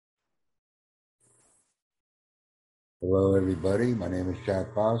Hello, everybody. My name is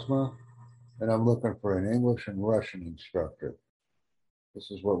Jack Bosma, and I'm looking for an English and Russian instructor.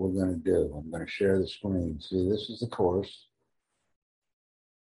 This is what we're going to do. I'm going to share the screen. See, this is the course.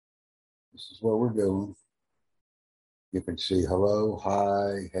 This is what we're doing. You can see hello,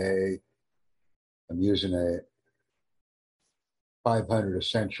 hi, hey. I'm using a 500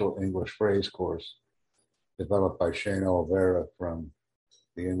 Essential English Phrase course developed by Shane Oliveira from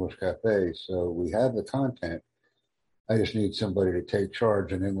the English Cafe. So we have the content. I just need somebody to take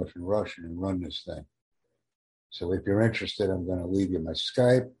charge in English and Russian and run this thing. So if you're interested, I'm going to leave you my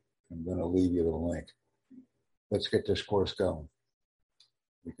Skype. I'm going to leave you the link. Let's get this course going.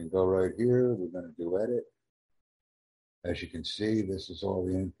 We can go right here. We're going to do edit. As you can see, this is all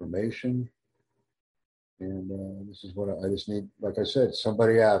the information. And this is what I just need. Like I said,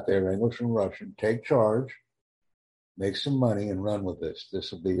 somebody out there, English and Russian, take charge, make some money, and run with this.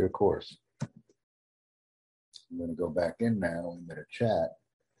 This will be your course. I'm going to go back in now into the chat,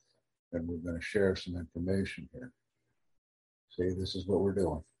 and we're going to share some information here. See, this is what we're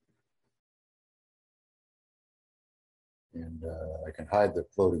doing. And I can hide the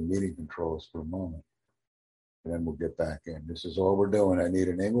floating meeting controls for a moment. And then we'll get back in. This is all we're doing. I need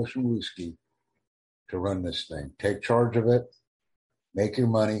an English and Ruski to run this thing. Take charge of it, make your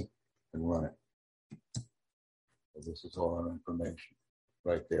money, and run it. So this is all our information.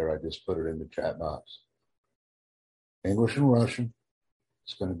 Right there, I just put it in the chat box. English and Russian.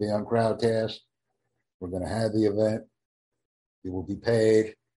 It's going to be on Crowdcast. We're going to have the event. You will be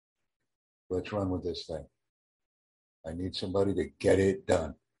paid. Let's run with this thing. I need somebody to get it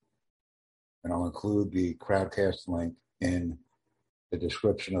done. And I'll include the Crowdcast link in the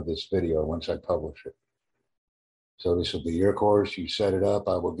description of this video once I publish it. So this will be your course. You set it up.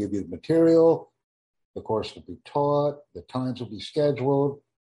 I will give you the material. The course will be taught. The times will be scheduled.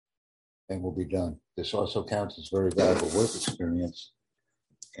 And we'll be done. This also counts as very valuable work experience.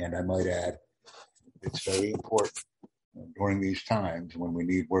 And I might add, it's very important during these times when we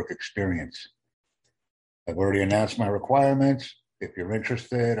need work experience. I've already announced my requirements. If you're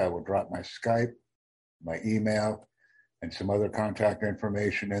interested, I will drop my Skype, my email, and some other contact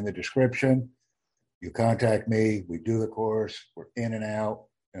information in the description. You contact me, we do the course, we're in and out,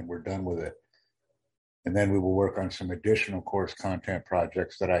 and we're done with it. And then we will work on some additional course content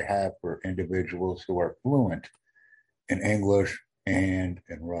projects that I have for individuals who are fluent in English and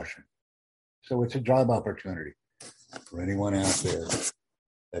in Russian. So it's a job opportunity for anyone out there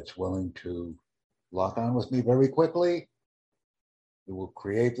that's willing to lock on with me very quickly. We will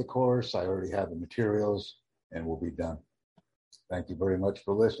create the course. I already have the materials, and we'll be done. Thank you very much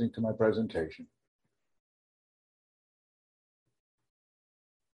for listening to my presentation.